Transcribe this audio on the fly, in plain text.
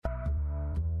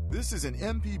This is an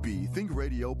MPB Think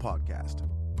Radio podcast.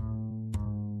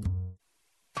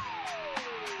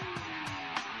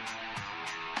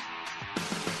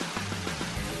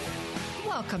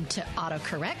 Welcome to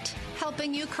AutoCorrect,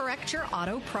 helping you correct your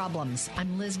auto problems.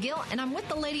 I'm Liz Gill, and I'm with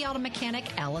the Lady Auto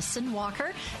Mechanic, Allison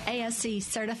Walker, ASE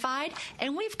certified.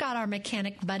 And we've got our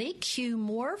mechanic buddy, Q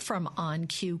Moore from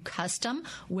OnQ Custom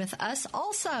with us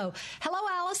also. Hello,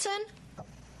 Allison.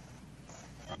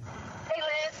 Hey,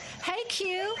 Liz. Hey,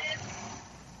 Q.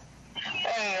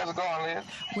 Hey, how's it going,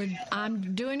 Liz?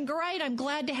 I'm doing great. I'm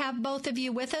glad to have both of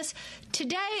you with us.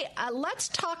 Today, let's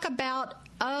talk about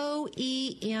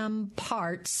OEM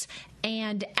parts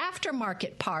and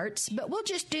aftermarket parts, but we'll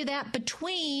just do that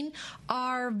between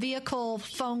our vehicle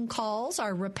phone calls,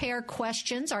 our repair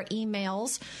questions, our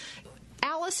emails.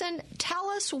 Allison, tell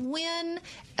us when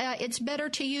it's better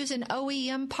to use an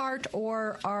OEM part,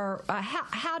 or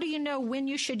how do you know when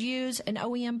you should use an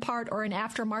OEM part or an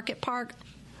aftermarket part?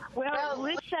 Well,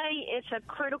 let's say it's a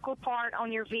critical part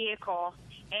on your vehicle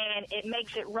and it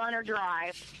makes it run or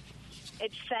drive.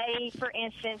 It's, say, for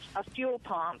instance, a fuel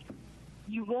pump.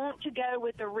 You want to go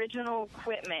with original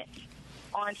equipment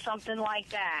on something like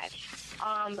that.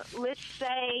 Let's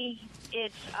say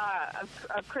it's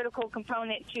a critical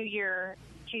component to your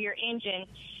engine.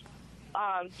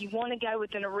 You want to go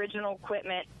with an original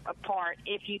equipment part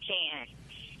if you can.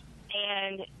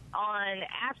 And on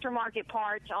aftermarket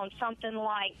parts, on something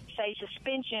like, say,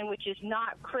 suspension, which is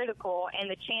not critical and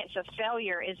the chance of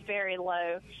failure is very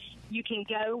low, you can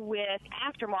go with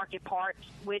aftermarket parts,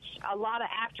 which a lot of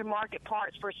aftermarket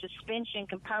parts for suspension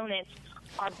components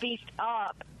are beefed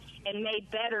up and made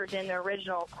better than the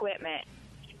original equipment.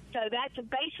 So that's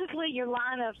basically your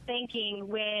line of thinking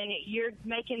when you're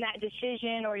making that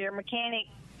decision, or your mechanic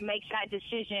makes that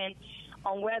decision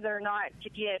on whether or not to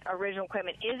get original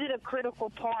equipment. Is it a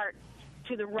critical part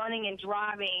to the running and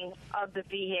driving of the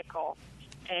vehicle?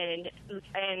 And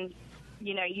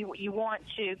you know, you want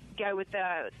to go with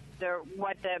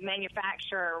what the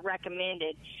manufacturer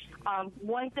recommended.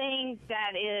 One thing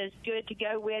that is good to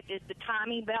go with is the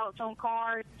timing belts on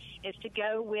cars, is to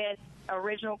go with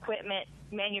original equipment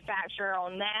manufacturer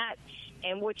on that.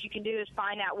 And what you can do is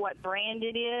find out what brand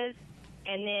it is,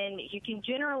 and then you can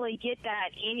generally get that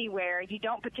anywhere. You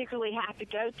don't particularly have to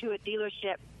go to a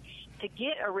dealership to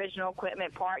get original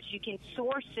equipment parts. You can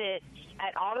source it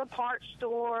at auto parts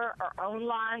store or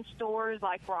online stores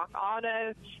like Rock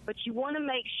Auto, but you want to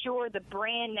make sure the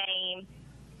brand name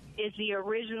is the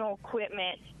original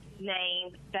equipment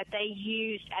name that they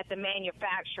used at the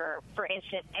manufacturer. For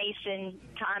instance, Aisin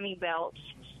timing belts.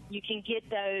 You can get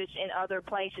those in other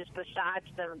places besides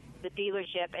the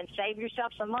dealership and save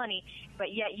yourself some money,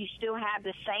 but yet you still have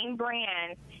the same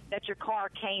brand that your car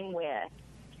came with.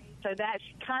 So that's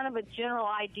kind of a general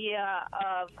idea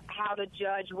of how to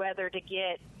judge whether to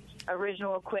get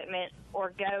original equipment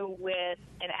or go with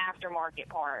an aftermarket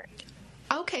part.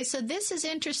 Okay, so this is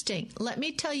interesting. Let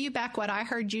me tell you back what I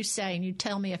heard you say, and you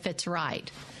tell me if it's right.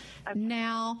 Okay.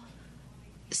 Now,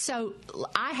 so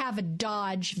I have a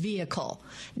Dodge vehicle.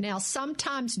 Now,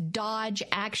 sometimes Dodge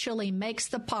actually makes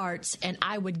the parts, and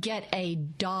I would get a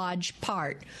Dodge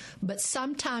part. But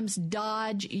sometimes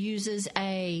Dodge uses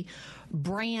a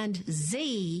brand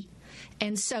Z,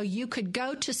 and so you could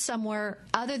go to somewhere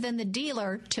other than the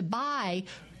dealer to buy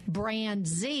brand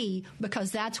Z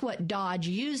because that's what Dodge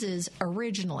uses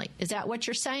originally. Is that what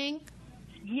you're saying?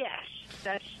 Yes,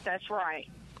 that's right.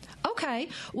 Okay.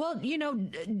 Well, you know,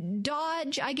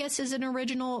 Dodge, I guess, is an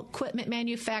original equipment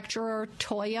manufacturer.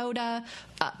 Toyota,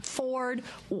 Ford.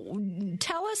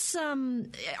 Tell us,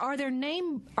 are there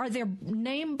name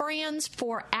brands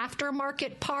for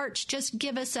aftermarket parts? Just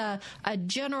give us a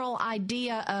general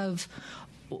idea of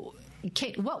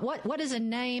what is a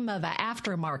name of an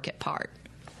aftermarket part.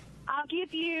 I'll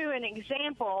give you an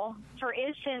example. For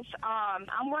instance,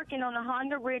 I'm working on a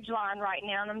Honda Ridgeline right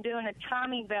now, and I'm doing a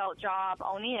timing belt job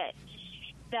on it.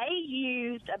 They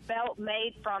used a belt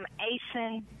made from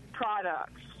Aisin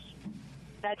products.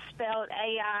 That's spelled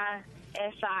AISIN.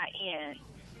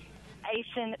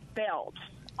 Aisin belt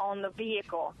on the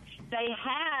vehicle. They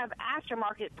have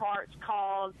aftermarket parts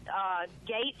called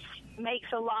Gates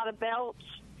makes a lot of belts,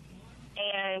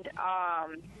 and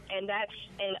that's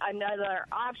another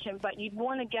option, but you'd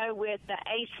want to go with the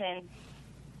Aisin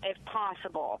if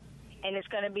possible, and it's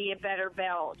going to be a better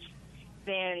belt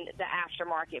than the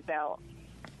aftermarket belt.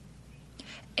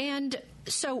 And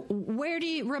so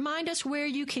remind us where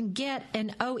you can get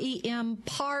an OEM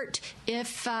part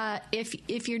if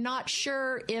you're not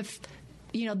sure if,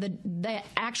 you know, that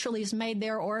actually is made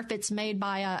there or if it's made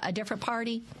by a different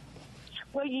party?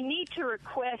 Well, you need to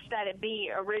request that it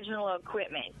be original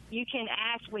equipment. You can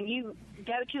ask when you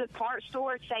go to the parts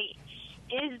store, say,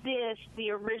 is this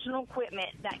the original equipment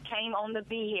that came on the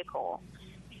vehicle?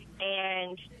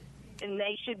 And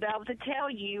they should be able to tell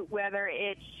you whether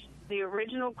it's the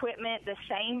original equipment, the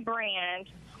same brand,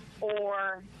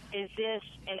 or is this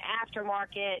an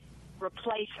aftermarket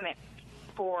replacement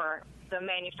for the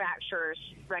manufacturer's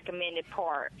recommended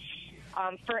part.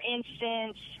 For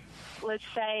instance, let's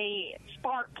say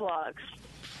spark plugs.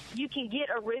 You can get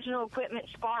original equipment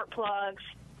spark plugs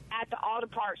at the auto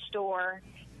parts store,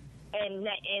 and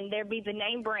there'll be the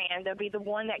name brand. There'll be the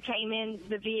one that came in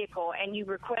the vehicle, and you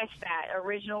request that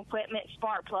original equipment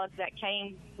spark plugs that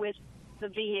came with the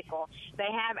vehicle.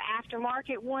 They have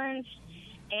aftermarket ones,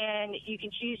 and you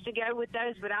can choose to go with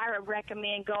those, but I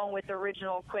recommend going with the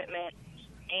original equipment,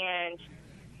 and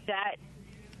that's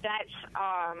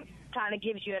kind of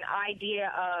gives you an idea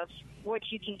of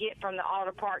what you can get from the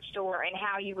auto parts store and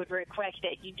how you would request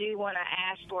it. You do want to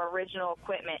ask for original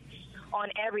equipment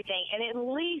on everything, and at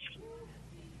least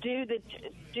do the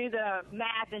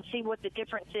math and see what the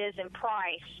difference is in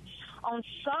price. On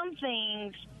some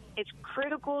things, it's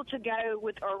critical to go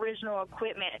with original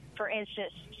equipment. For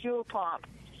instance, fuel pump.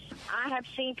 I have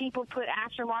seen people put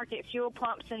aftermarket fuel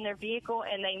pumps in their vehicle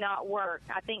and they not work.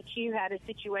 I think Q had a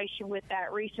situation with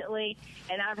that recently,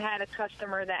 and I've had a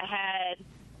customer that had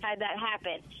that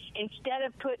happen. Instead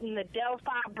of putting the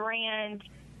Delphi brand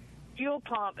fuel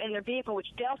pump in their vehicle,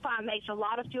 which Delphi makes a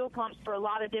lot of fuel pumps for a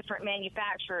lot of different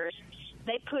manufacturers,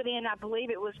 they put in, I believe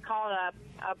it was called a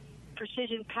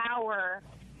Precision Power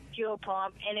fuel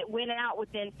pump, and it went out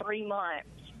within 3 months.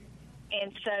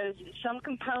 And so some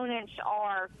components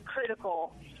are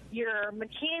critical. Your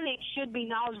mechanic should be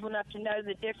knowledgeable enough to know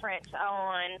the difference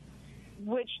on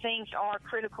which things are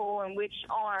critical and which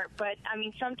aren't. But, I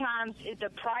mean, sometimes the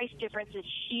price difference is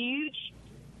huge,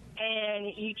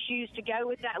 and you choose to go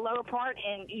with that lower part,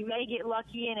 and you may get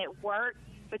lucky and it works,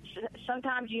 but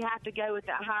sometimes you have to go with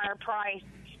that higher price.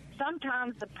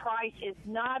 Sometimes the price is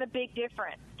not a big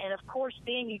difference, and of course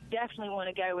then you definitely want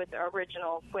to go with the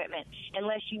original equipment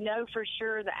unless you know for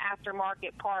sure the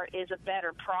aftermarket part is a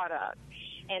better product.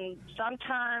 And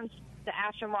sometimes the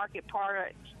aftermarket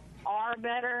products are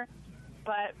better,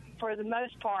 but for the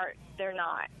most part they're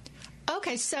not.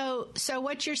 Okay, so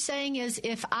what you're saying is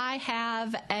if I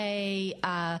have a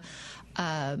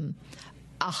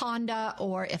Honda,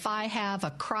 or if I have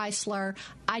a Chrysler,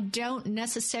 I don't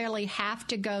necessarily have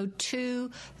to go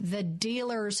to the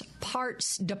dealer's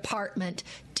parts department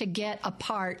to get a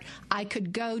part. I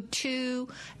could go to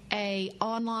a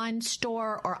online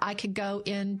store, or I could go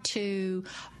into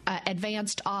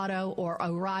Advanced Auto or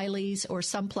O'Reilly's or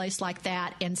someplace like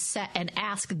that and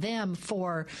ask them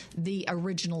for the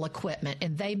original equipment,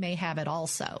 and they may have it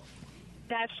also.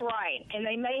 That's right. And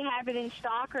they may have it in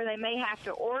stock, or they may have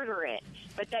to order it.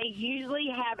 But they usually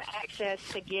have access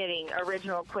to getting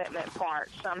original equipment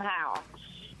parts somehow.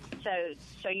 So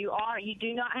you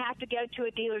do not have to go to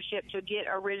a dealership to get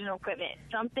original equipment.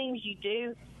 Some things you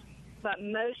do, but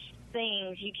most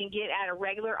things you can get at a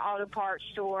regular auto parts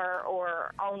store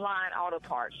or online auto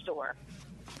parts store.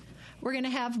 We're going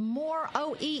to have more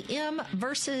OEM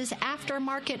versus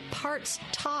aftermarket parts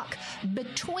talk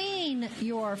between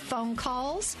your phone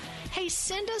calls. Hey,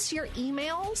 send us your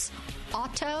emails,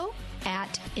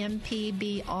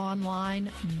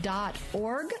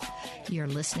 auto@mpbonline.org. You're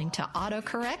listening to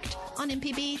AutoCorrect on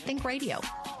MPB Think Radio.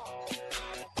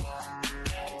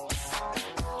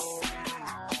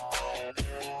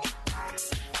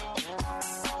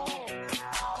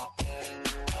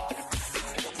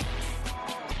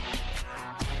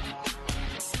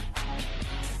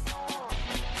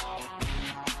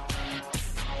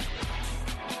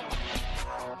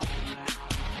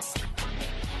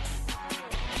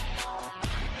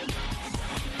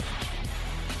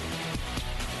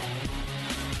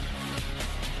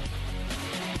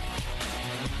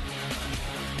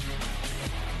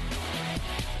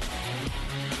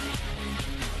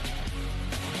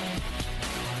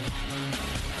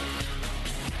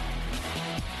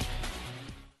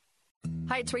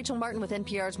 Hi, it's Rachel Martin with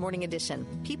NPR's Morning Edition.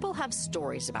 People have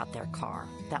stories about their car.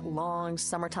 That long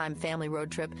summertime family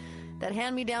road trip, that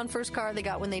hand-me-down first car they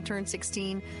got when they turned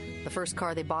 16, the first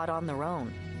car they bought on their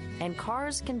own. And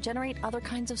cars can generate other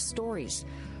kinds of stories,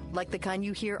 like the kind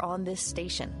you hear on this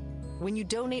station. When you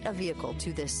donate a vehicle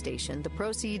to this station, the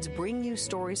proceeds bring you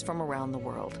stories from around the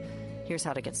world. Here's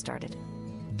how to get started.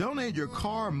 Donate your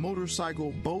car,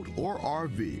 motorcycle, boat, or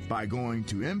RV by going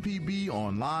to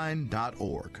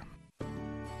mpbonline.org.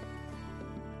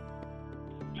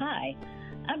 Hi,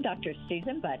 I'm Dr.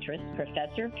 Susan Buttress,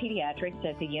 Professor of Pediatrics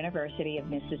at the University of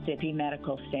Mississippi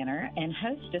Medical Center and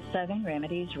host of Southern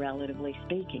Remedies, Relatively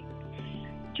Speaking.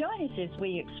 Join us as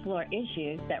we explore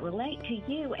issues that relate to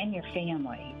you and your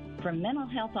family, from mental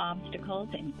health obstacles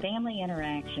and family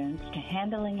interactions to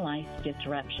handling life's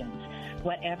disruptions.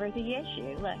 Whatever the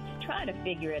issue, let's try to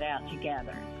figure it out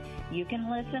together. You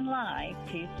can listen live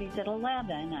Tuesdays at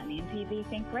 11 on MPB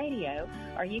Think Radio,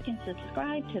 or you can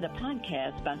subscribe to the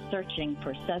podcast by searching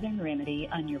for Southern Remedy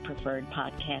on your preferred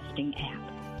podcasting app.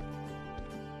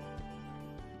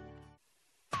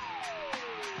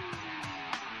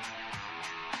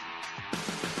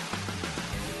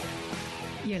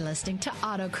 You're listening to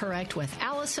AutoCorrect with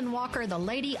Allison Walker, the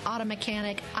Lady Auto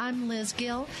Mechanic. I'm Liz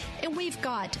Gill, and we've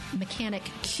got Mechanic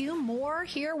Q Moore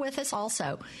here with us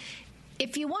also.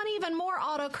 If you want even more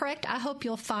AutoCorrect, I hope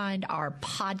you'll find our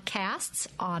podcasts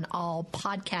on all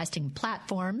podcasting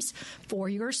platforms for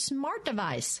your smart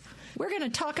device. We're going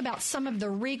to talk about some of the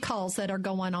recalls that are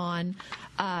going on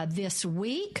this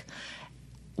week.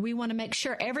 We want to make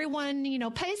sure everyone,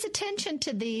 pays attention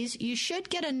to these. You should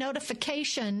get a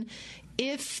notification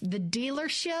if the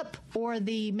dealership or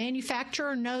the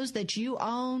manufacturer knows that you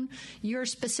own your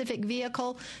specific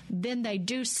vehicle. Then they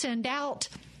do send out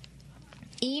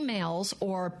emails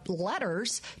or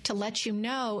letters to let you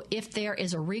know if there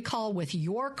is a recall with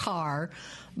your car,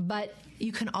 but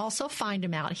you can also find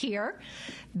them out here.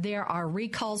 There are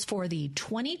recalls for the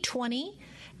 2020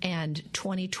 and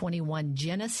 2021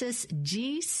 Genesis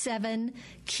G7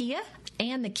 Kia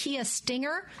and the Kia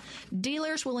Stinger.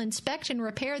 Dealers will inspect and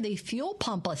repair the fuel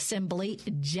pump assembly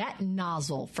jet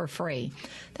nozzle for free.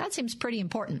 That seems pretty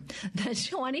important. The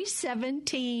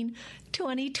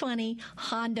 2017-2020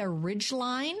 Honda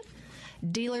Ridgeline.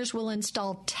 Dealers will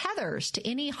install tethers to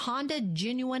any Honda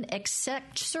Genuine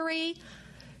accessory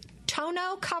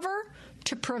tonneau cover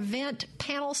to prevent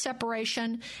panel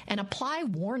separation and apply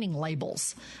warning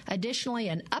labels. Additionally,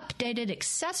 an updated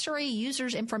accessory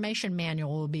user's information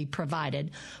manual will be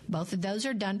provided. Both of those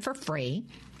are done for free.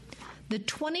 The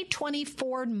 2020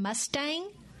 Ford Mustang,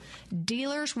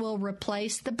 dealers will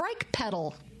replace the brake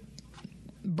pedal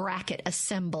bracket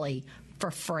assembly for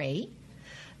free.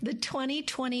 The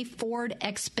 2020 Ford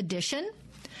Expedition,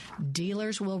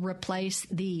 dealers will replace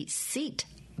the seat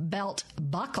belt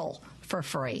buckle for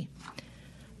free.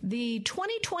 The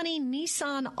 2020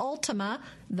 Nissan Altima,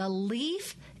 the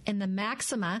Leaf, and the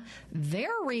Maxima, their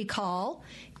recall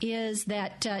is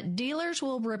that dealers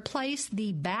will replace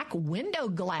the back window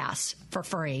glass for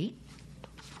free.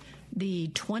 The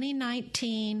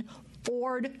 2019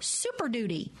 Ford Super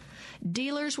Duty,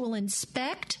 dealers will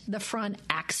inspect the front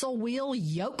axle wheel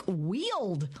yoke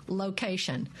wheeled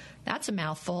location. That's a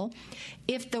mouthful.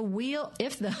 If the weld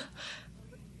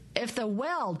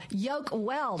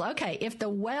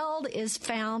is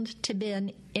found to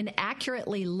be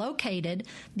inaccurately located,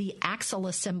 the axle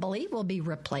assembly will be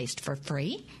replaced for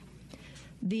free.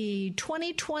 The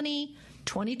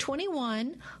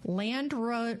 2020-2021 Land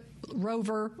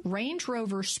Rover Range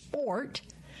Rover Sport,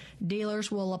 dealers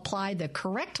will apply the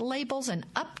correct labels and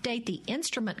update the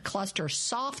instrument cluster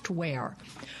software,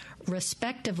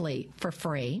 respectively, for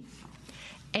free.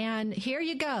 And here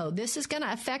you go. This is going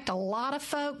to affect a lot of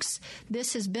folks.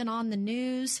 This has been on the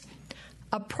news.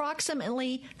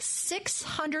 Approximately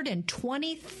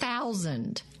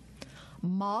 620,000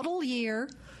 model year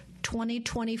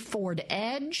 2020 Ford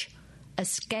Edge,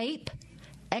 Escape,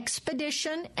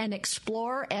 Expedition, and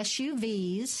Explorer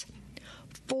SUVs,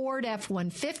 Ford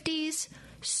F-150s,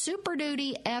 Super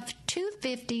Duty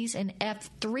F-250s and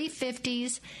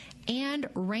F-350s, and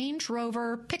Range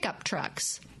Rover pickup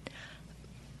trucks,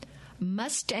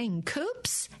 Mustang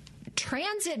Coupes,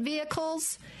 Transit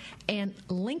vehicles, and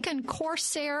Lincoln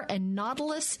Corsair and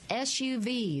Nautilus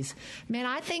SUVs. Man,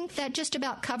 I think that just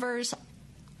about covers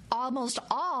almost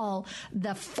all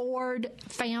the Ford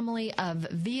family of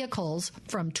vehicles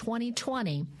from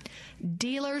 2020.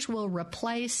 Dealers will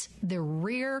replace the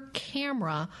rear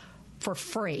camera for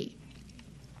free.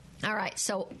 All right,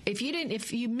 so if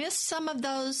you missed some of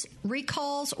those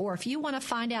recalls, or if you want to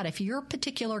find out if your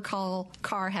particular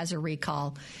car has a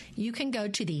recall, you can go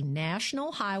to the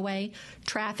National Highway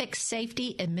Traffic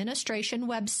Safety Administration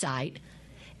website,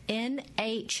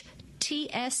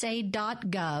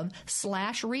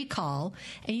 NHTSA.gov/recall,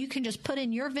 and you can just put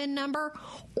in your VIN number,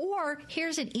 or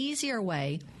here's an easier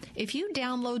way. If you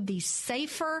download the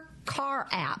Safer Car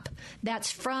app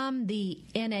that's from the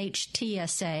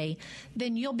NHTSA,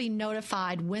 then you'll be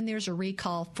notified when there's a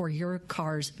recall for your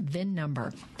car's VIN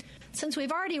number. Since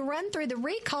we've already run through the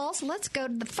recalls, let's go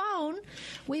to the phone.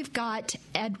 We've got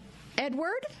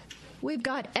Edward We've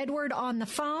got Edward on the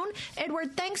phone.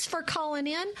 Edward, thanks for calling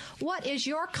in. What is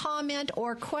your comment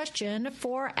or question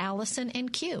for Allison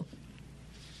and Q?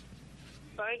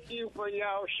 Thank you for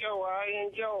y'all show. I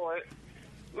enjoy it.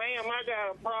 Ma'am, I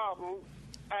got a problem.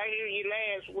 I hear you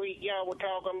last week, y'all were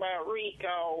talking about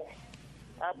recall.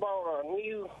 I bought a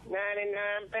new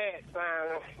 99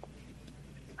 Pathfinder.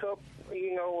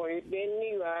 It's been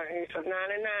new. It's a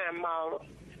 99 model.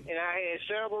 And I had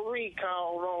several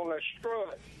recalls on the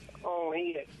strut on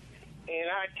it. And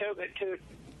I took it to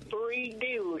 3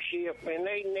 dealerships, and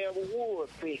they never would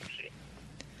fix it.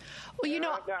 Well,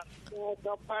 I got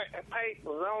papers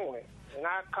on it. And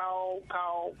I called.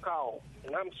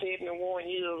 And I'm 71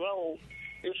 years old.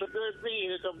 It's a good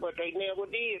vehicle, but they never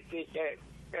did fix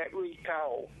that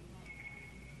recall.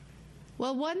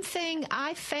 Well, one thing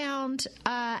I found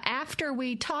after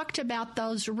we talked about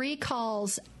those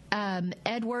recalls,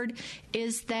 Edward,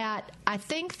 is that I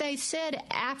think they said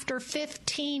after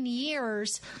 15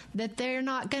 years that they're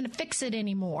not going to fix it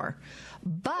anymore.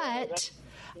 But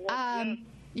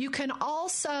you can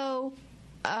also...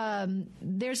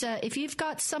 if you've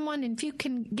got someone, if you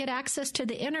can get access to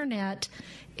the internet,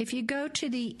 if you go to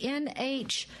the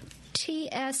NHTSA.gov,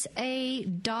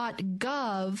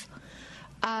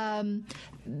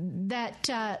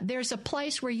 there's a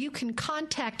place where you can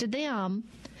contact them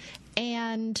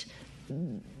and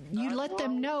you let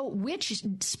them know which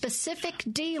specific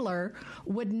dealer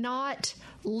would not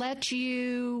let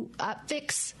you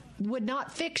fix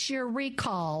your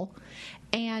recall,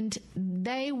 and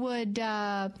they would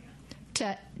to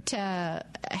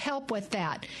help with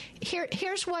that.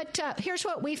 Here's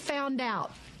what we found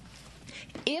out.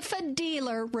 If a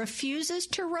dealer refuses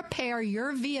to repair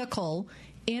your vehicle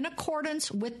in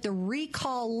accordance with the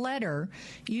recall letter,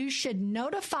 you should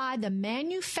notify the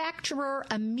manufacturer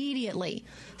immediately.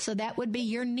 So that would be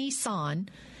your Nissan.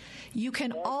 You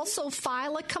can also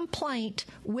file a complaint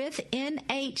with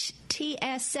NHTSA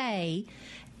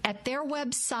at their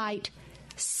website,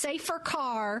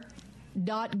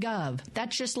 safercar.gov.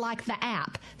 That's just like the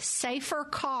app,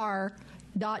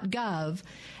 safercar.gov,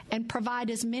 and provide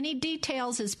as many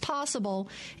details as possible,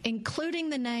 including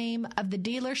the name of the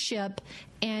dealership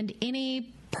and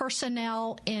any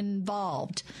personnel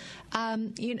involved.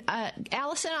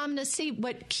 Allison, I'm going to see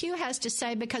what Q has to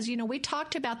say, because, we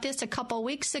talked about this a couple of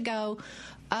weeks ago.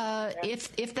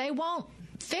 If they won't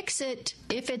fix it,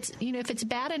 if it's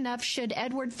bad enough, should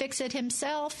Edward fix it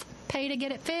himself, pay to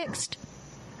get it fixed?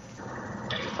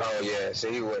 Oh yeah,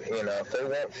 see, if they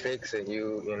won't fix it,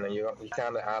 you're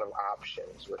kind of out of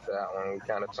options with that one. We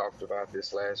kind of talked about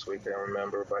this last week, I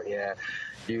remember, but yeah,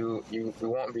 you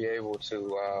won't be able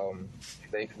to.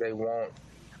 They won't,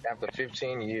 after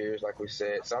 15 years, like we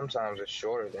said. Sometimes it's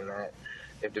shorter than that.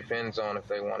 It depends on if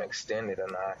they want to extend it or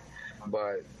not.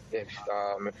 But if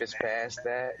it's past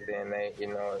that, then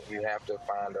you have to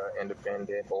find an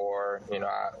independent, or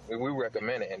we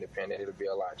recommend an independent. It'll be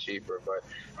a lot cheaper, but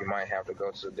you might have to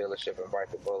go to the dealership and bite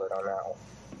the bullet on that one.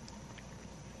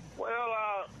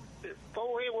 Well,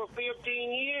 before it was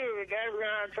 15 years, that's when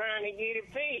I was trying to get it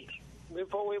fixed.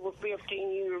 Before it was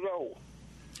 15 years old.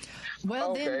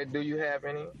 Well, okay. Do you have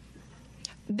any?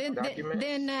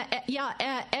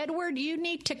 Edward, you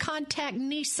need to contact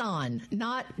Nissan,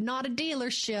 not a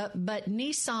dealership, but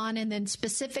Nissan, and then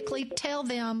specifically tell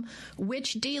them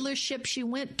which dealerships you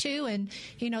went to, and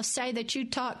say that you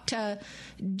talked to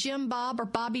Jim Bob or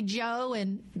Bobby Joe,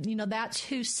 and that's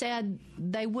who said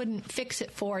they wouldn't fix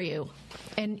it for you.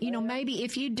 And maybe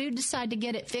if you do decide to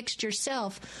get it fixed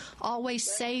yourself, always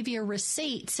save your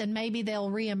receipts, and maybe they'll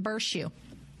reimburse you.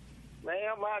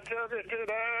 Ma'am, I took it to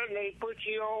them, and they put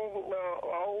you on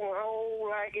hold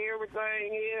like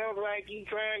everything else, like you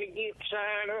trying to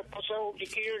sign up for Social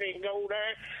Security and go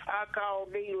there. I call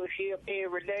dealership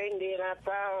every day, and then I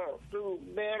filed through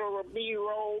Better or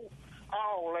B-Roll,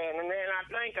 all that. And then I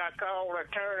think I called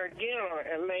Attorney General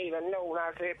and made a note.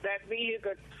 I said, if that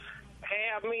vehicle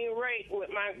have me rate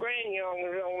with my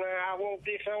grandyoungers on there, I want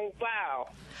this on file.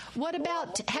 What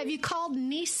about, have you called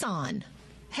Nissan?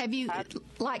 Have you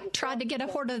tried to get a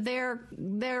hold of their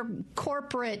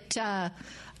corporate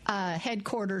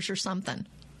headquarters or something?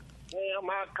 Well,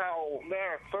 I called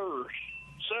there first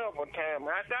several times.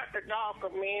 I got the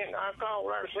document. I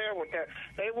called there several times.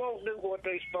 They won't do what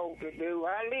they supposed to do.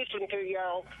 I listen to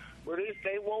y'all, but if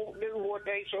they won't do what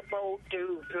they supposed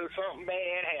to, something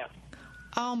bad happen.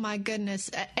 Oh my goodness,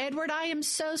 Edward, I am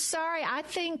so sorry. I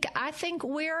think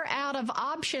we're out of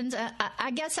options.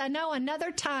 I guess I know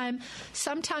another time.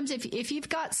 Sometimes if you've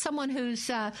got someone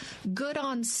who's good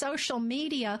on social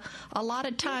media, a lot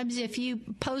of times if you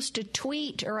post a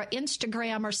tweet or an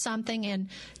Instagram or something and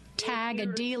tag a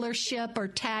dealership or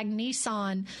tag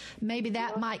Nissan, maybe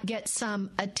that might get some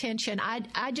attention.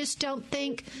 I just don't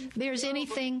think there's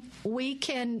anything we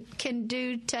can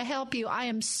do to help you. I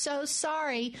am so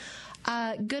sorry.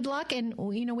 Good luck, and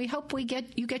we hope you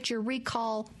get your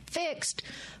recall fixed,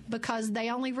 because they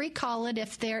only recall it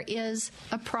if there is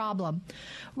a problem.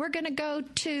 We're going to go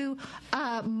to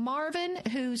Marvin,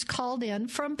 who's called in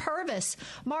from Purvis.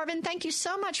 Marvin, thank you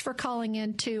so much for calling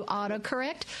in to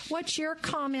AutoCorrect. What's your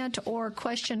comment or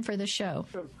question for the show?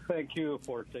 Thank you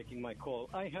for taking my call.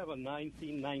 I have a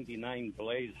 1999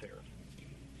 Blazer,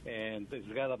 and it's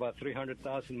got about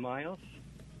 300,000 miles.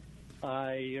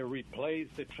 I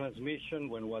replaced the transmission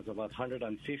when it was about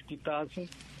 150,000.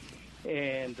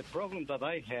 And the problem that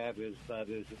I have is that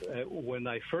when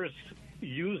I first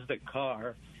use the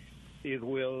car, it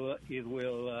will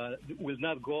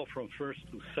not go from first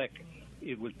to second.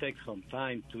 It will take some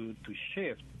time to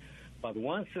shift. But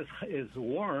once it's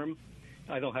warm,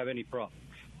 I don't have any problems.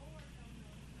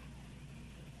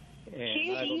 And do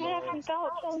you have some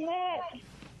thoughts on that?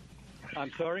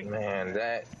 I'm sorry? Man,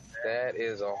 that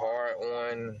is a hard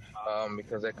one,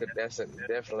 because that's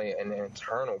definitely an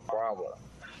internal problem.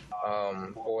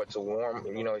 For it to warm,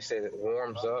 he said it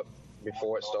warms up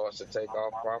before it starts to take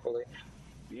off properly.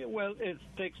 Yeah, well, it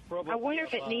takes probably... I wonder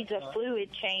if it needs a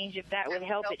fluid change, if that would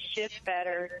help it shift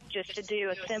better, just to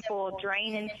do a simple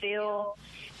drain and fill,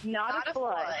 not a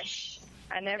flush.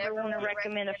 I never want to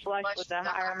recommend a flush with a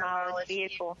higher mileage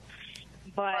vehicle,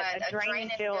 but a drain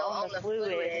and fill on the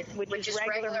fluid, which is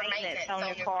regular maintenance on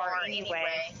your car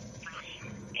anyway,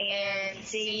 and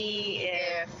see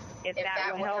if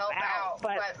that will help out.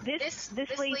 But this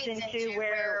leads into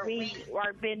where we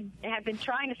have been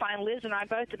trying to find, Liz and I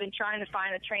both have been trying to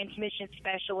find a transmission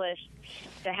specialist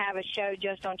to have a show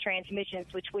just on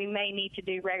transmissions, which we may need to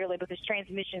do regularly because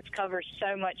transmissions cover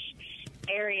so much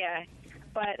area.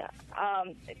 But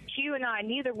Q and I,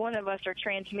 neither one of us are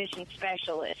transmission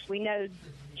specialists. We know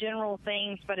general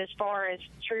things, but as far as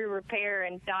true repair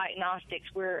and diagnostics,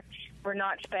 we're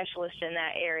not specialists in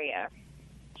that area.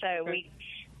 So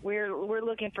we're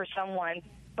looking for someone.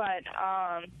 But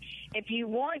if you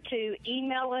want to,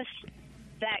 email us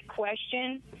that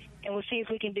question, and we'll see if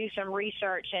we can do some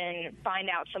research and find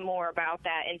out some more about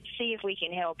that and see if we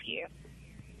can help you.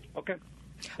 Okay.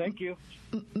 Thank you.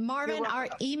 Marvin, our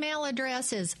email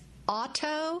address is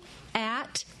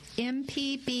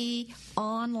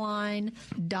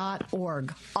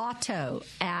auto@mpbonline.org.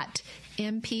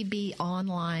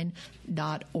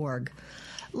 auto@mpbonline.org.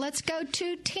 Let's go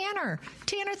to Tanner.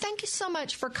 Tanner, thank you so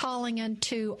much for calling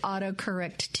into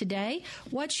AutoCorrect today.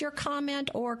 What's your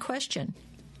comment or question?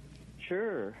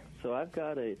 Sure. So I've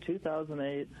got a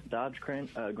 2008 Dodge Grand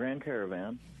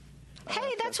Caravan.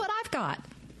 Hey, that's what I've got.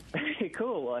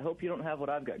 Cool. Well, I hope you don't have what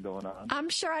I've got going on. I'm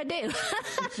sure I do.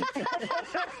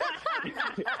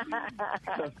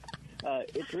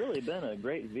 It's really been a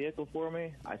great vehicle for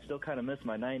me. I still kind of miss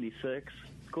my 96.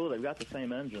 Cool, they've got the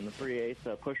same engine, the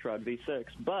 3.8 pushrod V6,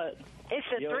 but... It's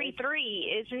the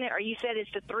 3.3, isn't it? Or you said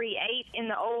it's the 3.8 in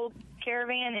the old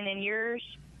Caravan and in yours?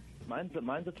 Mine's a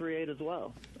 3.8 as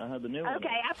well. I had the new one.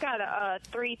 Okay, I've got a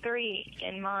 3.3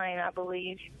 in mine, I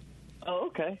believe. Oh,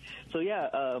 okay. So,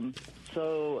 yeah,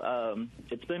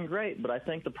 it's been great, but I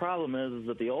think the problem is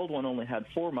that the old one only had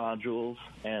 4 modules,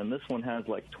 and this one has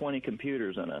like 20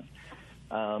 computers in it.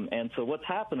 And so what's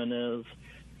happening is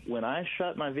when I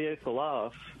shut my vehicle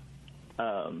off,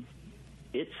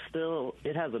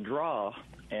 it has a draw,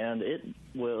 and it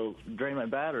will drain my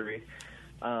battery.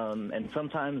 And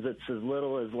sometimes it's as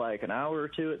little as like an hour or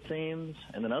two, it seems,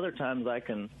 and then other times I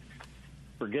can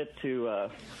forget to,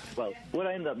 what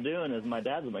I ended up doing is my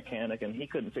dad's a mechanic, and he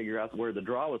couldn't figure out where the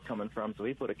draw was coming from, so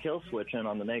he put a kill switch in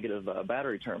on the negative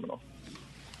battery terminal,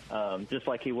 just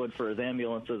like he would for his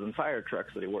ambulances and fire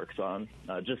trucks that he works on,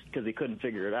 just because he couldn't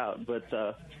figure it out. But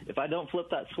if I don't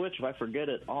flip that switch, if I forget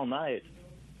it all night,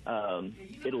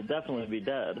 it'll definitely be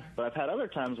dead. But I've had other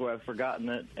times where I've forgotten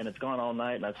it, and it's gone all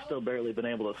night, and I've still barely been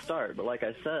able to start. But like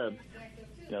I said,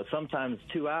 sometimes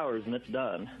 2 hours and it's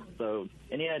done. So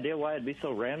any idea why it'd be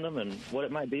so random and what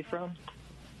it might be from?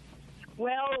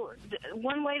 Well,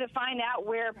 one way to find out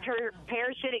where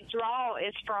parasitic draw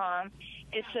is from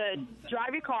is to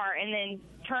drive your car and then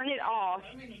turn it off,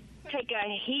 take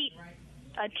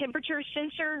a temperature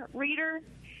sensor reader,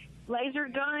 laser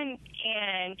gun,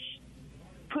 and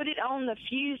put it on the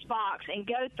fuse box and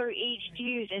go through each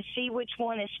fuse and see which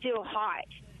one is still hot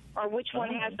or which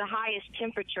one has the highest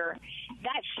temperature.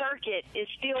 That circuit is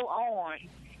still on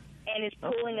and is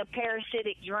pulling a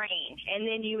parasitic drain. And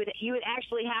then you would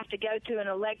actually have to go to an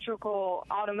electrical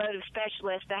automotive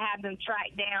specialist to have them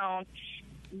track down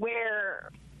where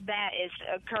that is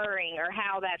occurring or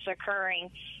how that's occurring.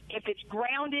 If it's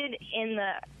grounded in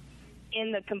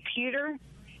the computer,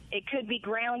 it could be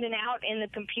grounding out in the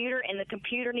computer and the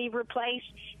computer need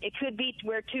replaced. It could be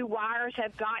where two wires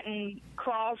have gotten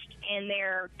crossed and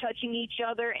they're touching each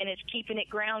other and it's keeping it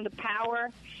ground to power.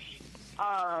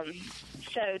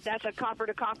 So that's a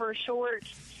copper-to-copper short.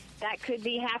 That could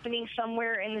be happening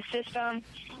somewhere in the system.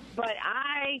 But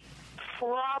I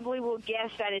probably will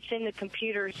guess that it's in the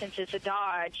computer since it's a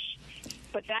Dodge.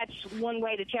 But that's one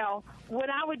way to tell. What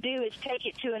I would do is take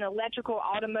it to an electrical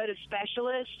automotive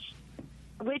specialist,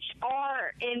 which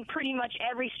are in pretty much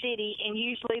every city, and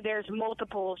usually there's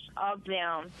multiples of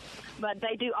them. But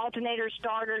they do alternator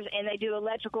starters, and they do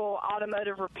electrical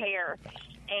automotive repair.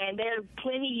 And they're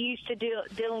plenty used to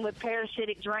dealing with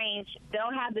parasitic drains.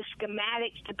 They'll have the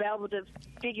schematics to be able to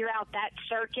figure out that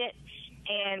circuit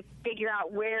and figure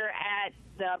out where at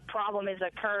the problem is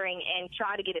occurring and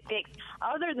try to get it fixed.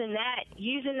 Other than that,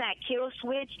 using that kill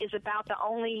switch is about the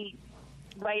only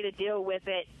way to deal with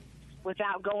it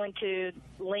without going to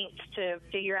lengths to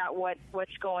figure out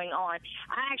what's going on.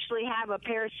 I actually have a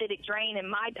parasitic drain in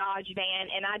my Dodge van,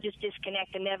 and I just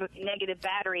disconnect the negative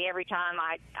battery every time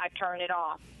I turn it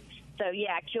off. So,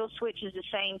 yeah, kill switch is the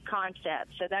same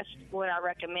concept. So that's what I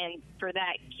recommend for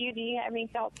that. Q, do you have any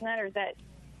thoughts on that, or does that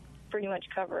pretty much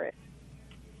cover it?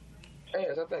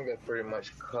 Yes, I think that pretty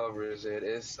much covers it.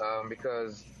 It's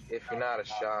because if you're not a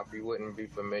shop, you wouldn't be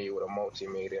familiar with a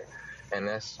multimeter. And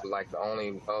that's like the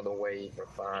only other way you can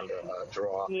find a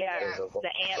draw. Yeah, the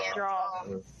amp draw.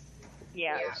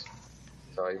 Yeah. Yes.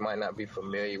 So you might not be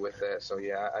familiar with that. So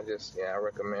I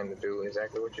recommend to do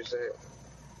exactly what you said.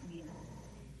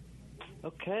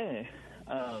 Okay.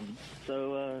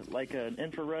 So like an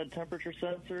infrared temperature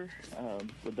sensor,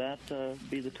 would that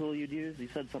be the tool you'd use? You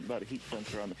said something about a heat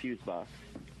sensor on the fuse box.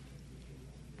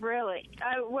 Really?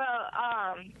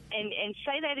 And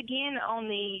say that again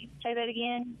say that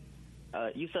again.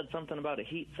 You said something about a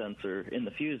heat sensor in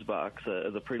the fuse box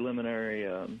as a preliminary,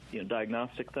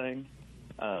 diagnostic thing.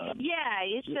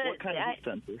 It's what kind of heat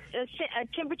sensor? A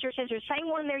temperature sensor, same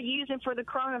one they're using for the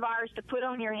coronavirus to put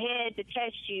on your head to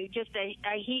test you. Just a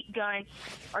heat gun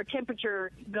or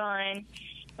temperature gun,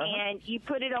 and you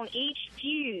put it on each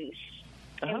fuse,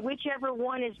 and whichever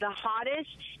one is the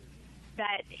hottest,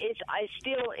 that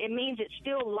it means it's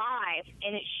still live,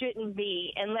 and it shouldn't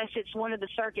be unless it's one of the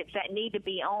circuits that need to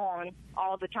be on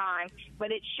all the time.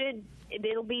 But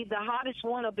it'll be the hottest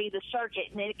one will be the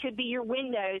circuit, and it could be your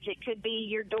windows, it could be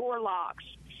your door locks.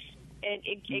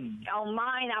 On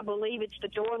mine, I believe it's the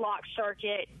door lock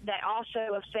circuit that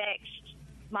also affects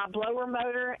my blower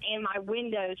motor and my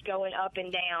windows going up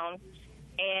and down,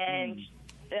 and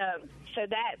so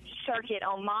that circuit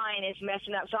on mine is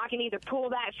messing up. So I can either pull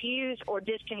that fuse or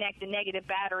disconnect the negative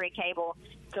battery cable.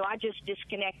 So I just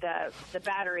disconnect the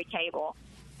battery cable.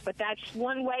 But that's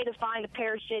one way to find a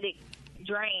parasitic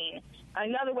drain.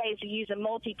 Another way is to use a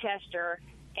multi-tester,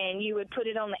 and you would put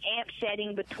it on the amp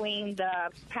setting between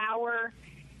the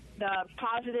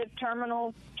positive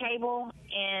terminal cable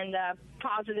and the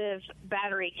positive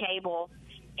battery cable,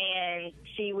 and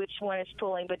see which one is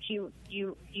pulling. But you'd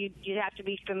have to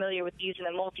be familiar with using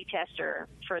a multi-tester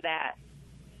for that.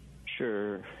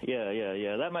 Sure.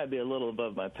 Yeah. That might be a little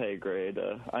above my pay grade.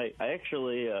 I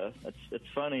actually, it's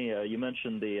funny, you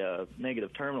mentioned the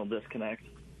negative terminal disconnect.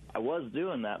 I was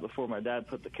doing that before my dad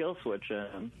put the kill switch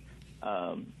in,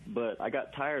 but I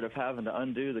got tired of having to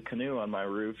undo the canoe on my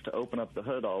roof to open up the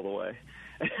hood all the way.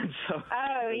 And so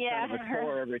kind of a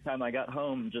chore every time I got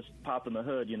home, just popping the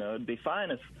hood. It'd be fine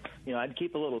if, I'd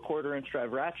keep a little 1/4-inch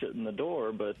drive ratchet in the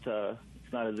door, but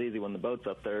it's not as easy when the boat's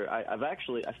up there. I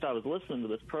was listening to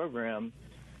this program.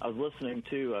 I was listening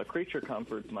to Creature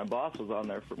Comforts. My boss was on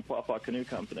there from Quapaw Canoe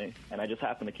Company, and I just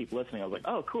happened to keep listening. I was like,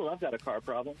 oh, cool, I've got a car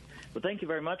problem. But thank you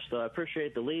very much, though. I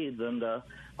appreciate the leads, and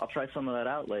I'll try some of that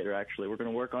out later, actually. We're going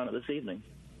to work on it this evening.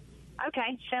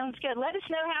 Okay, sounds good. Let us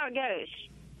know how it goes.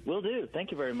 Will do.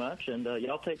 Thank you very much, and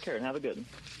y'all take care and have a good one.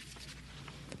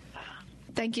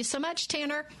 Thank you so much,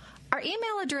 Tanner. Our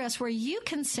email address where you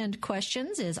can send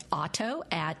questions is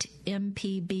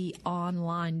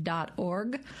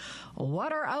auto@mpbonline.org.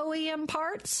 What are OEM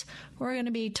parts? We're going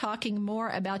to be talking more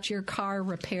about your car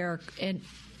repair and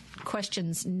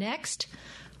questions next.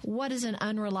 What is an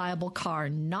unreliable car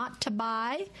not to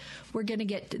buy? We're going to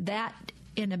get to that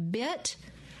in a bit.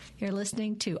 You're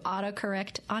listening to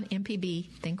AutoCorrect on MPB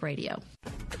Think Radio.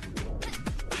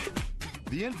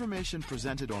 The information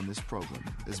presented on this program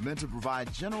is meant to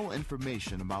provide general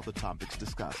information about the topics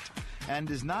discussed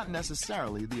and is not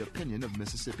necessarily the opinion of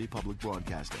Mississippi Public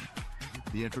Broadcasting.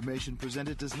 The information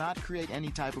presented does not create any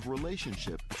type of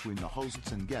relationship between the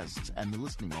hosts and guests and the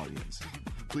listening audience.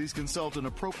 Please consult an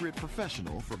appropriate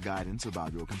professional for guidance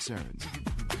about your concerns.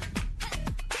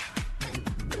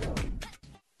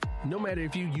 No matter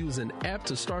if you use an app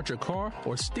to start your car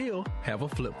or still have a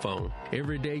flip phone,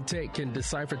 Everyday Tech can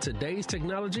decipher today's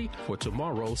technology for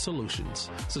tomorrow's solutions.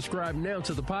 Subscribe now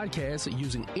to the podcast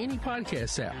using any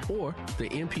podcast app or the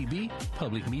MPB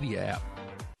Public Media app.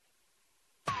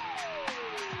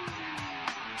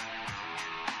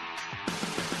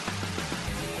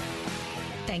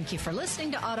 Thank you for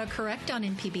listening to AutoCorrect on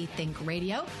MPB Think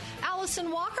Radio.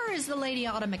 Allison Walker is the Lady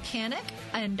Auto Mechanic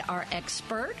and our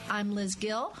expert. I'm Liz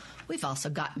Gill. We've also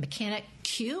got Mechanic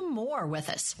Q Moore with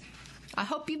us. I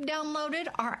hope you've downloaded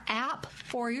our app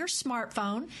for your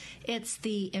smartphone. It's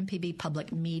the MPB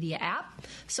Public Media app.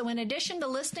 So in addition to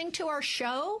listening to our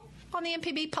show on the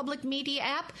MPB Public Media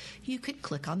app, you could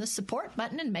click on the support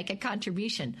button and make a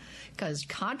contribution, because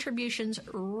contributions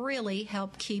really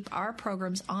help keep our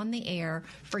programs on the air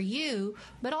for you,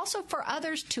 but also for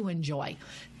others to enjoy.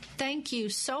 Thank you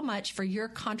so much for your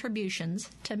contributions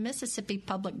to Mississippi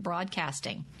Public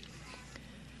Broadcasting.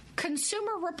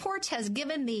 Consumer Reports has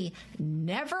given the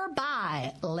never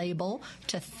buy label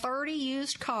to 30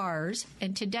 used cars,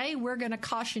 and today we're going to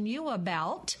caution you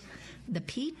about the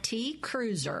PT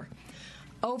Cruiser.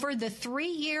 Over the 3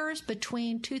 years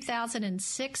between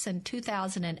 2006 and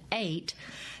 2008,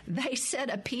 they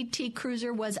said a PT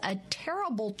Cruiser was a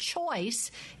terrible choice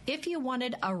if you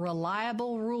wanted a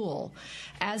reliable rule.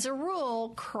 As a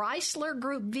rule, Chrysler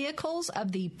Group vehicles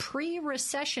of the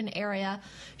pre-recession era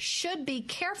should be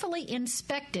carefully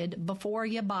inspected before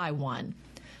you buy one.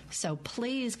 So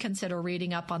please consider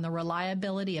reading up on the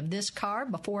reliability of this car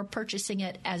before purchasing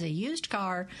it as a used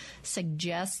car,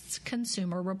 suggests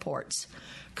Consumer Reports.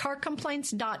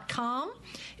 CarComplaints.com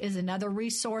is another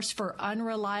resource for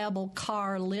unreliable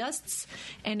car lists.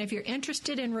 And if you're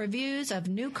interested in reviews of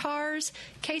new cars,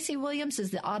 Casey Williams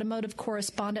is the automotive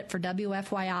correspondent for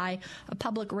WFYI, a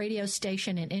public radio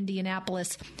station in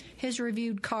Indianapolis. He's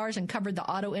reviewed cars and covered the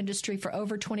auto industry for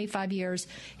over 25 years.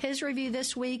 His review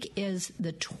this week is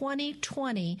the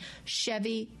 2020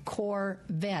 Chevy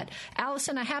Corvette.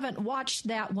 Allison, I haven't watched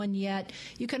that one yet.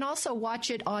 You can also watch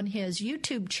it on his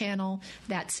YouTube channel.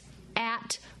 That's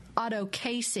at Auto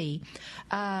Casey.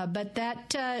 But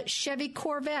that Chevy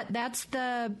Corvette, that's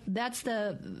the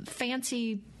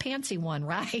fancy one,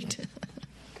 right?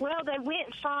 Well, they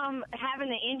went from having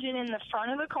the engine in the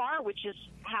front of the car, which is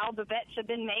how the Vettes have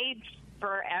been made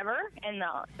forever, and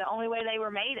the only way they were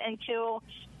made until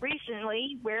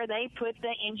recently, where they put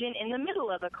the engine in the middle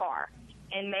of the car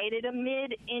and made it a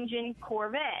mid-engine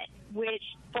Corvette, which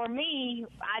for me,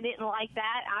 I didn't like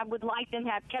that. I would like them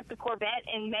to have kept the Corvette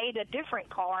and made a different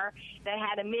car that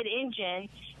had a mid-engine,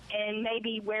 and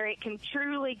maybe where it can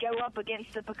truly go up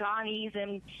against the Pagani's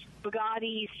and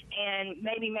Bugattis and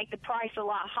maybe make the price a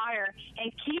lot higher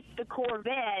and keep the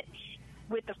Corvette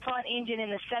with the front engine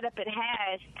and the setup it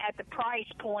has at the price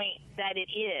point that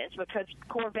it is, because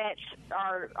Corvettes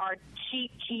are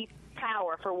cheap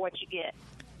power for what you get.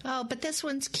 Oh, but this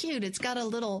one's cute. It's got a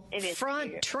little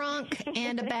front trunk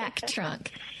and a back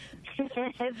trunk.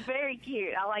 It's very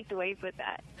cute. I like the way you put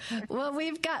that. Well,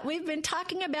 we've been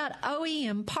talking about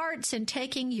OEM parts and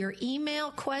taking your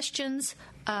email questions.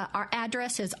 Our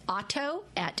address is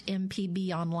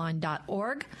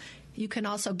auto@mpbonline.org. You can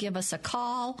also give us a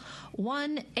call,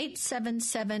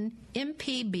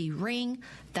 1-877-MPB-RING.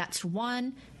 That's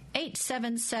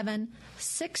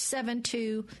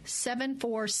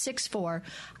 1-877-672-7464.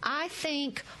 I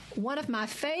think one of my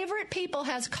favorite people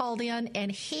has called in, and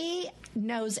he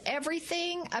knows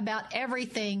everything about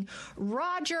everything.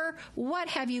 Roger, what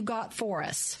have you got for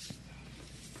us?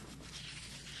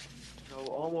 So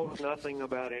almost nothing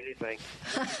about anything.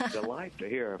 Delight to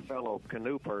hear a fellow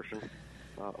canoe person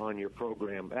on your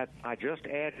program. I just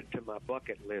added to my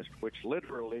bucket list, which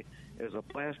literally is a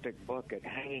plastic bucket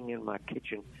hanging in my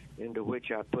kitchen, into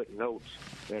which I put notes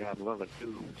that I'm going to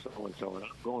do so-and-so, and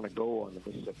I'm going to go on the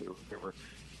Mississippi River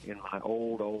in my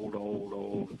old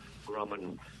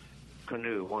Grumman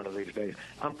canoe one of these days.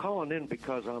 I'm calling in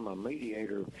because I'm a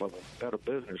mediator for the Better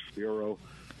Business Bureau.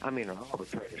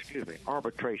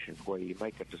 Arbitration, where you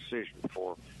make a decision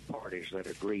for parties that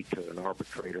agree to an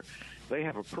arbitrator. They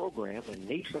have a program, and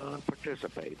Nissan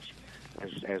participates,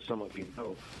 as some of you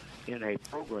know, in a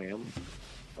program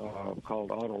called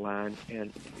Autoline,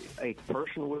 and a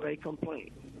person with a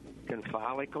complaint can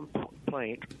file a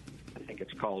complaint, I think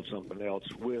it's called something else,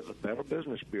 with the Better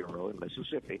Business Bureau in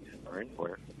Mississippi or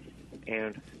anywhere,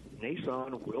 and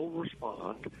Nissan will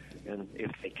respond, and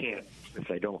if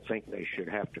they don't think they should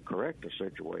have to correct the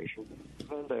situation,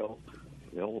 then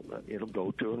it'll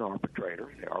go to an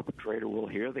arbitrator. The arbitrator will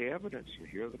hear the evidence, and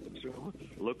hear the consumer,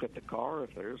 look at the car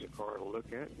if there is a car to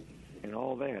look at, and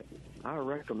all that. I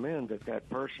recommend that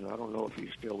person, I don't know if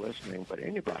he's still listening, but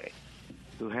anybody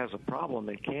who has a problem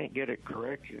and can't get it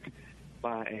corrected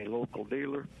by a local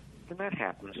dealer, and that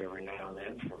happens every now and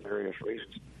then for various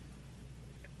reasons,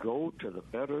 go to the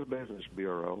Better Business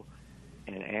Bureau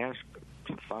and ask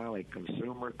to file a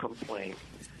consumer complaint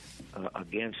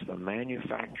against the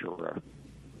manufacturer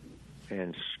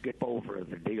and skip over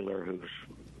the dealer who's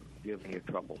giving you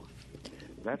trouble.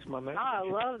 That's my message. Oh,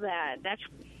 I love that. That's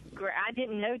great. I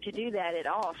didn't know to do that at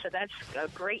all, so that's a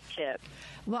great tip.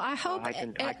 Well, I hope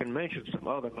I can mention some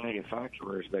other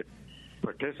manufacturers that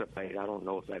participate. I don't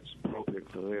know if that's appropriate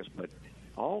for this, but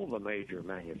all the major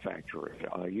manufacturers,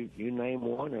 you name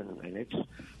one, and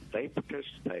they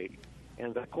participate,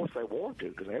 and of course they want to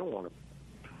because they don't want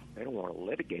to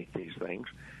litigate these things,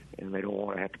 and they don't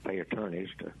want to have to pay attorneys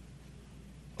to.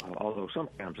 Although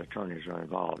sometimes attorneys are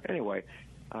involved. Anyway,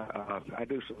 I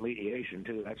do some mediation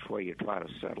too. That's where you try to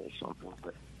settle something.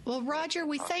 But well, Roger,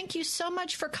 we thank you so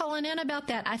much for calling in about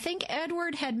that. I think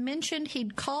Edward had mentioned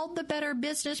he'd called the Better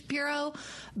Business Bureau,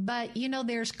 but,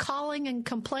 there's calling and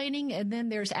complaining, and then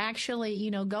there's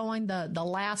actually, going the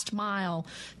last mile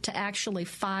to actually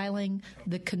filing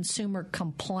the consumer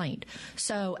complaint.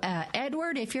 So,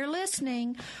 Edward, if you're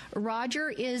listening, Roger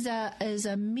is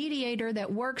a mediator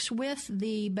that works with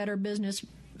the Better Business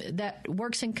that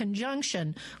works in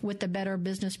conjunction with the Better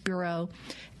Business Bureau.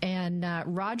 And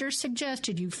Roger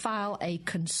suggested you file a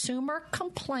consumer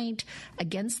complaint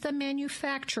against the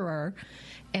manufacturer,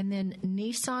 and then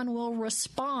Nissan will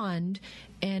respond.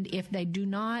 And if they do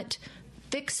not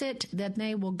fix it, then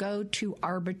they will go to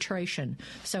arbitration.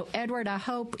 So, Edward, I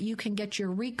hope you can get your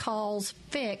recalls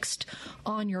fixed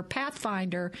on your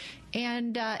Pathfinder.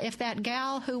 And if that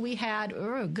gal who we had,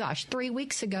 3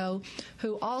 weeks ago,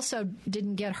 who also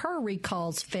didn't get her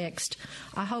recalls fixed,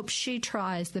 I hope she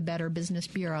tries the Better Business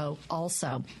Bureau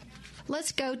also.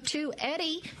 Let's go to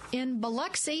Eddie in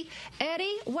Biloxi.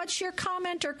 Eddie, what's your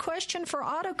comment or question for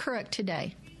AutoCorrect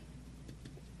today?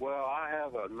 Well, I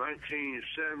have a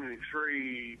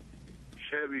 1973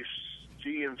 Chevy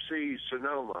GMC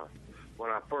Sonoma.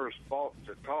 When I first bought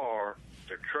the car,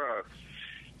 the truck,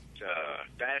 the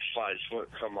dash lights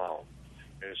wouldn't come on.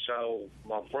 And so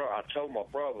I told my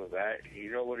brother that. You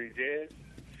know what he did?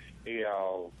 He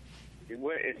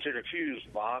went into the fuse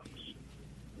box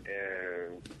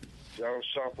and done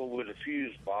something with the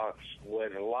fuse box where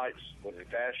the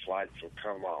dash lights would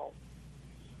come on.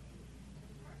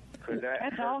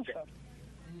 That's awesome.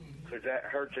 Could that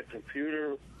hurt the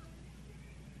computer?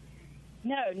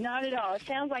 No, not at all. It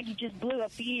sounds like you just blew a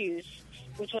fuse,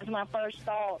 which was my first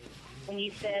thought when you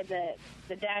said that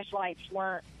the dash lights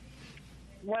weren't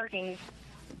working.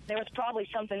 There was probably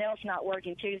something else not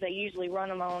working, too. They usually run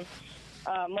them on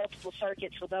multiple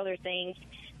circuits with other things.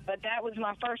 But that was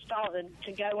my first thought,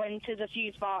 to go into the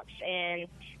fuse box and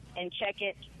check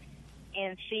it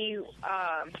and see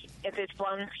if it's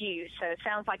blown a fuse. So it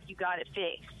sounds like you got it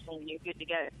fixed and you're good to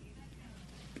go.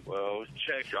 Well, we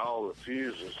checked all the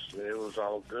fuses. It was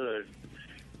all good.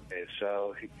 And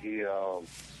so he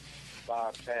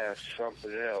bypassed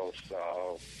something else,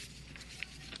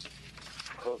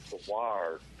 hooked the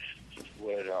wire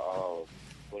where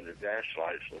the dash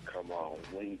lights would come on.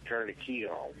 When you turn the key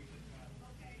on,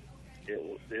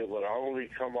 it would only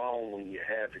come on when you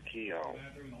had the key on,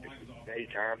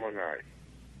 daytime or night.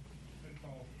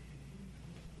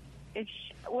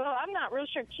 Well, I'm not real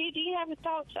sure. Q, do you have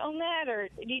thoughts on that, or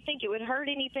do you think it would hurt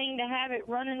anything to have it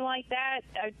running like that?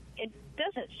 It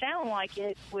doesn't sound like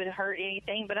it would hurt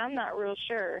anything, but I'm not real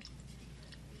sure.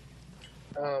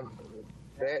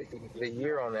 The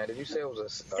year on that, did you say it was a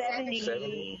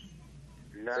 70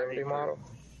 model?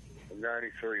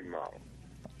 93 model.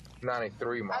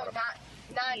 93 model.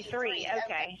 93,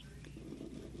 okay.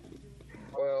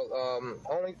 Well,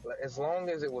 only as long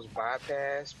as it was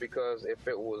bypassed, because if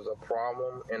it was a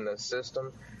problem in the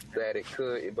system, that it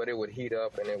could, but it would heat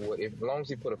up, and it would, as long as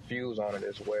you put a fuse on it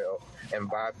as well and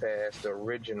bypass the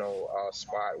original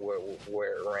spot where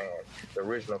it ran, the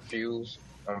original fuse.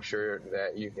 I'm sure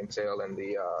that you can tell in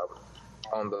the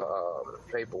on the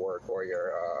paperwork or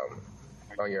your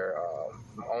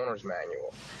owner's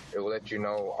manual. It will let you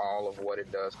know all of what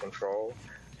it does control.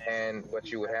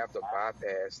 But you would have to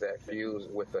bypass that fuse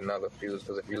with another fuse,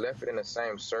 because if you left it in the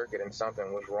same circuit and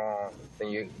something was wrong, then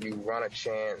you run a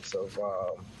chance of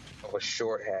a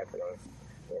short happening.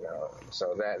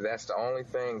 So that's the only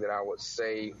thing that I would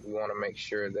say. We want to make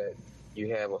sure that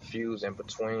you have a fuse in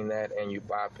between that, and you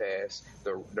bypass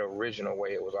the original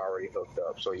way it was already hooked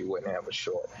up, so you wouldn't have a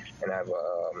short and have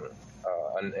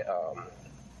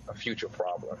a future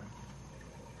problem.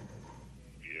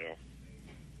 Yeah.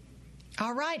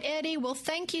 All right, Eddie. Well,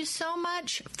 thank you so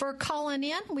much for calling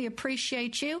in. We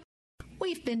appreciate you.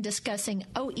 We've been discussing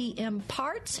OEM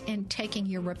parts and taking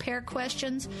your repair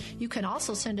questions. You can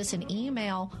also send us an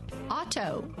email,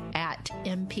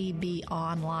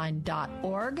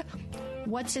 auto@mpbonline.org.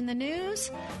 What's in the news?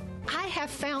 I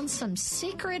have found some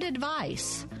secret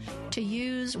advice to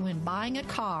use when buying a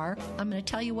car. I'm going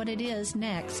to tell you what it is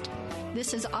next.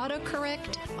 This is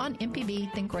AutoCorrect on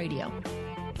MPB Think Radio.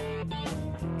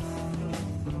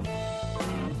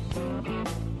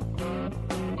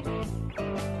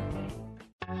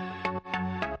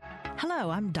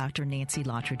 Hello, I'm Dr. Nancy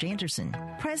Lottridge Anderson,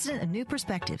 president of New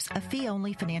Perspectives, a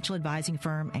fee-only financial advising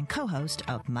firm and co-host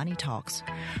of Money Talks.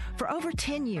 For over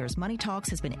 10 years, Money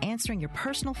Talks has been answering your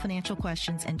personal financial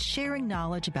questions and sharing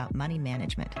knowledge about money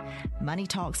management. Money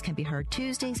Talks can be heard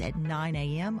Tuesdays at 9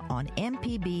 a.m. on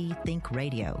MPB Think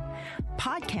Radio.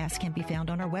 Podcasts can be found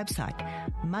on our website,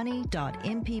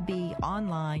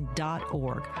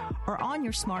 money.mpbonline.org, or on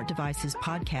your smart device's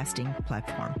podcasting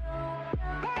platform.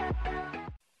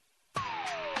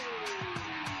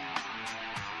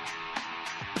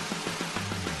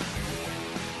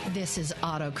 This is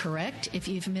AutoCorrect. If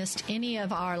you've missed any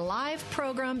of our live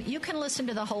program, you can listen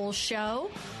to the whole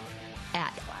show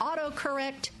at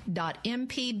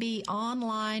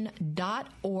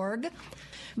autocorrect.mpbonline.org.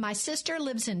 My sister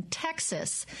lives in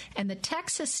Texas, and the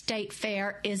Texas State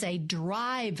Fair is a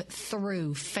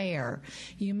drive-through fair.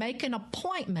 You make an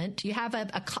appointment, you have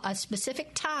a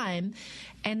specific time,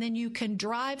 and then you can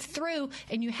drive through,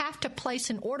 and you have to place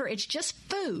an order. It's just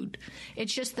food.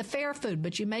 It's just the fair food,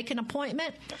 but you make an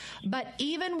appointment. But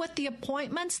even with the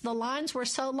appointments, the lines were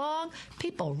so long,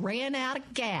 people ran out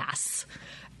of gas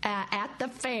at the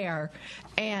fair,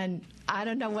 and I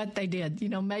don't know what they did. You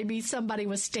know, maybe somebody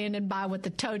was standing by with the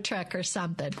tow truck or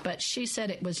something, but she said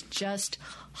it was just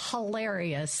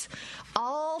hilarious.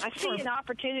 I see an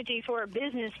opportunity for a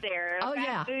business there. A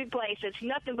fast food place. It's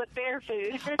nothing but fair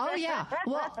food. Oh, yeah.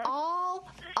 Well,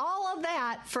 all of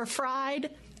that for fried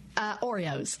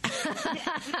Oreos.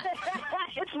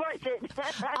 It's worth it.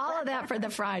 All of that for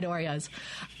the fried Oreos.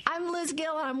 I'm Liz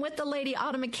Gill, and I'm with the lady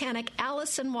auto mechanic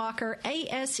Allison Walker,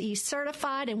 ASE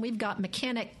certified, and we've got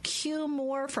mechanic Q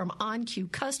Moore from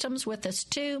OnQ Customs with us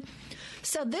too.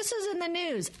 So this is in the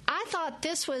news. I thought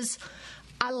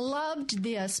I loved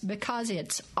this because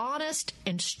it's honest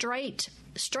and straight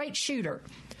shooter.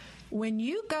 When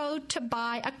you go to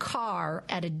buy a car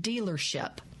at a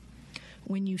dealership,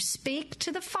 when you speak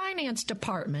to the finance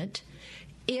department,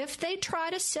 if they try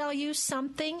to sell you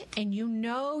something and you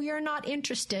know you're not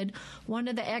interested, one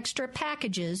of the extra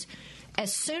packages,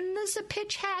 as soon as the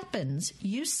pitch happens,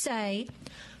 you say,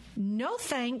 "No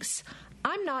thanks,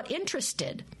 I'm not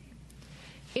interested."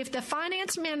 If the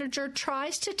finance manager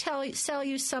tries to sell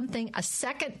you something a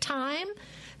second time,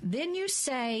 then you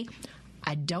say,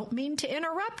 "I don't mean to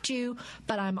interrupt you,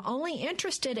 but I'm only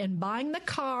interested in buying the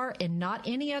car and not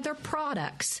any other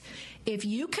products. If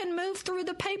you can move through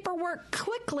the paperwork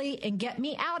quickly and get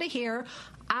me out of here,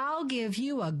 I'll give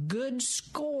you a good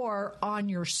score on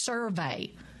your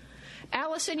survey."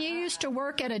 Allison, you used to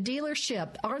work at a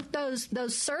dealership. Aren't those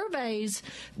surveys,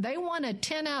 they want a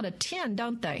 10 out of 10,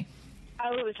 don't they?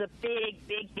 Oh, it was a big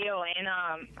deal, and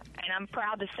I'm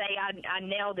proud to say I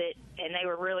nailed it, and they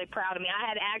were really proud of me. I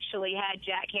had actually had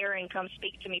Jack Herring come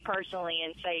speak to me personally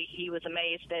and say he was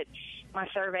amazed at my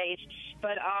surveys.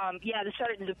 But the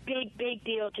survey is a big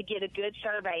deal to get a good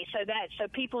survey, so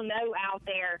people know out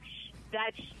there.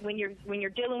 That's when you're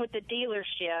dealing with the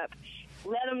dealership.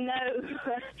 Let them know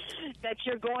that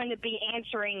you're going to be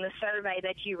answering the survey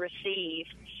that you receive,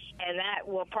 and that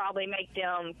will probably make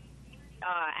them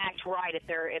act right if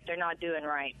they're not doing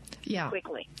right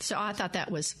quickly. So I thought that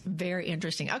was very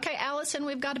interesting. Okay, Allison,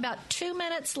 we've got about 2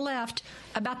 minutes left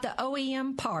about the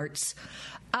OEM parts.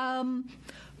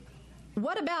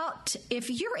 What about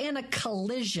if you're in a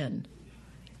collision?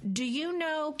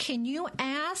 Can you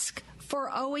ask for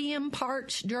OEM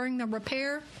parts during the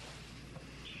repair?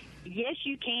 Yes,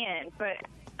 you can, but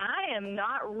I am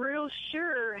not real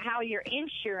sure how your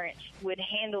insurance would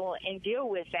handle and deal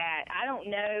with that. I don't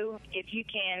know if you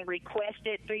can request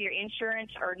it through your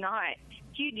insurance or not.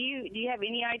 Do you have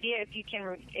any idea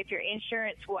if your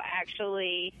insurance will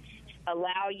actually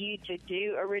allow you to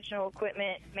do original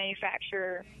equipment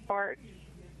manufacturer parts?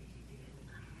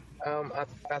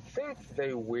 I think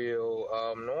they will.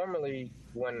 Normally,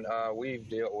 when we've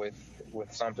dealt with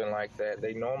something like that,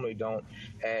 they normally don't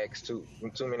ask too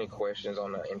many questions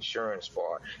on the insurance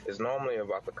part. It's normally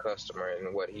about the customer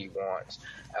and what he wants.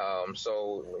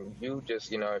 So when you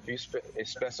just, if you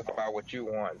specify what you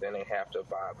want, then they have to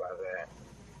abide by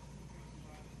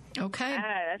that. Okay.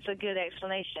 That's a good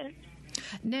explanation.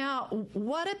 Now,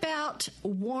 what about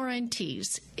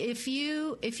warranties? If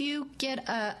you get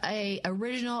a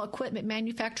original equipment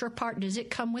manufacturer part, does it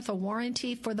come with a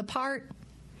warranty for the part?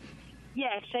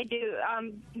 Yes, they do.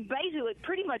 Basically,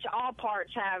 pretty much all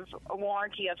parts have a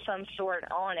warranty of some sort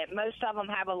on it. Most of them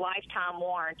have a lifetime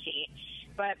warranty,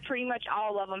 but pretty much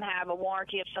all of them have a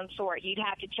warranty of some sort. You'd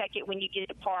have to check it when you get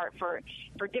the part. For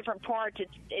different parts,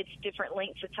 it's different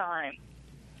lengths of time.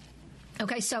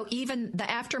 Okay, so even the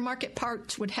aftermarket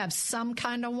parts would have some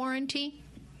kind of warranty?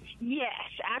 Yes,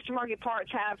 aftermarket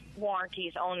parts have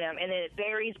warranties on them, and it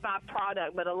varies by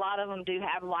product, but a lot of them do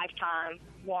have lifetime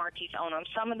warranties on them.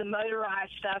 Some of the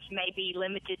motorized stuff may be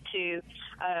limited to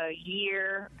a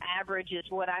year. Average is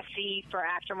what I see for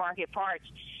aftermarket parts,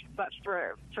 but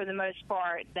for the most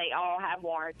part, they all have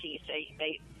warranties.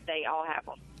 They all have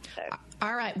them. So.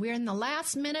 All right, we're in the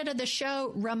last minute of the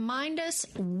show. Remind us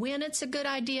when it's a good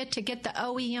idea to get the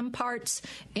OEM parts,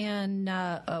 and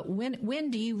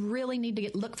when do you really need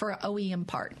to look for an OEM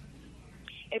part?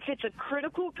 If it's a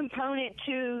critical component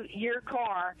to your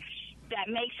car that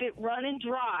makes it run and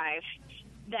drive,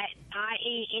 that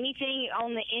i.e. anything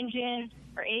on the engine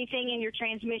or anything in your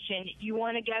transmission, you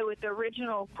want to go with the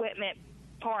original equipment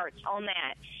parts on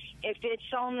that. If it's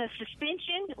on the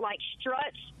suspension, like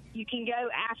struts, you can go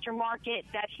aftermarket.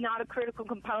 That's not a critical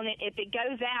component. If it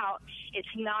goes out, it's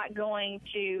not going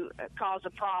to cause a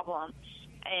problem.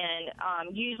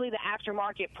 And usually the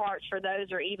aftermarket parts for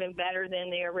those are even better than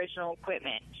the original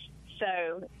equipment.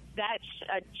 So that's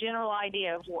a general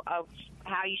idea of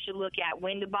how you should look at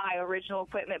when to buy original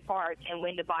equipment parts and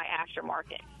when to buy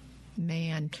aftermarket.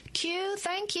 Man. Q,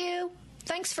 thank you.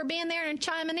 Thanks for being there and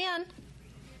chiming in.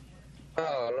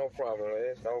 Oh, no problem,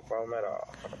 Liz. No problem at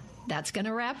all. That's going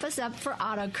to wrap us up for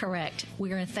AutoCorrect.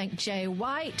 We're going to thank Jay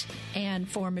White and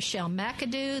for Michelle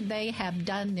McAdoo. They have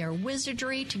done their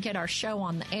wizardry to get our show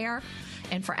on the air.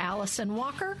 And for Allison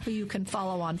Walker, who you can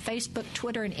follow on Facebook,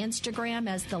 Twitter, and Instagram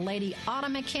as the Lady Auto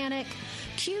Mechanic.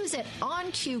 Q's at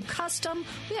OnQ Custom.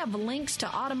 We have links to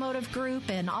Automotive Group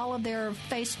and all of their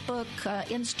Facebook,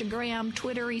 Instagram,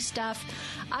 Twittery stuff.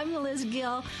 I'm Liz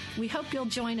Gill. We hope you'll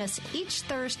join us each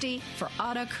Thursday for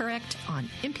AutoCorrect on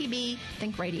MPB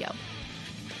Think Radio.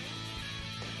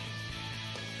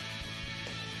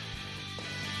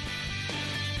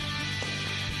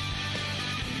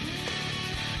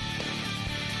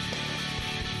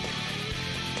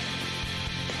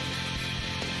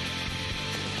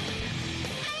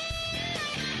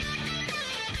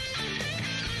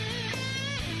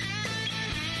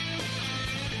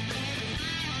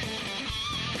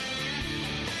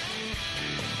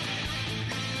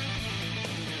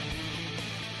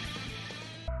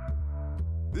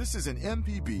 This is an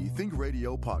MPB Think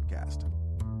Radio podcast.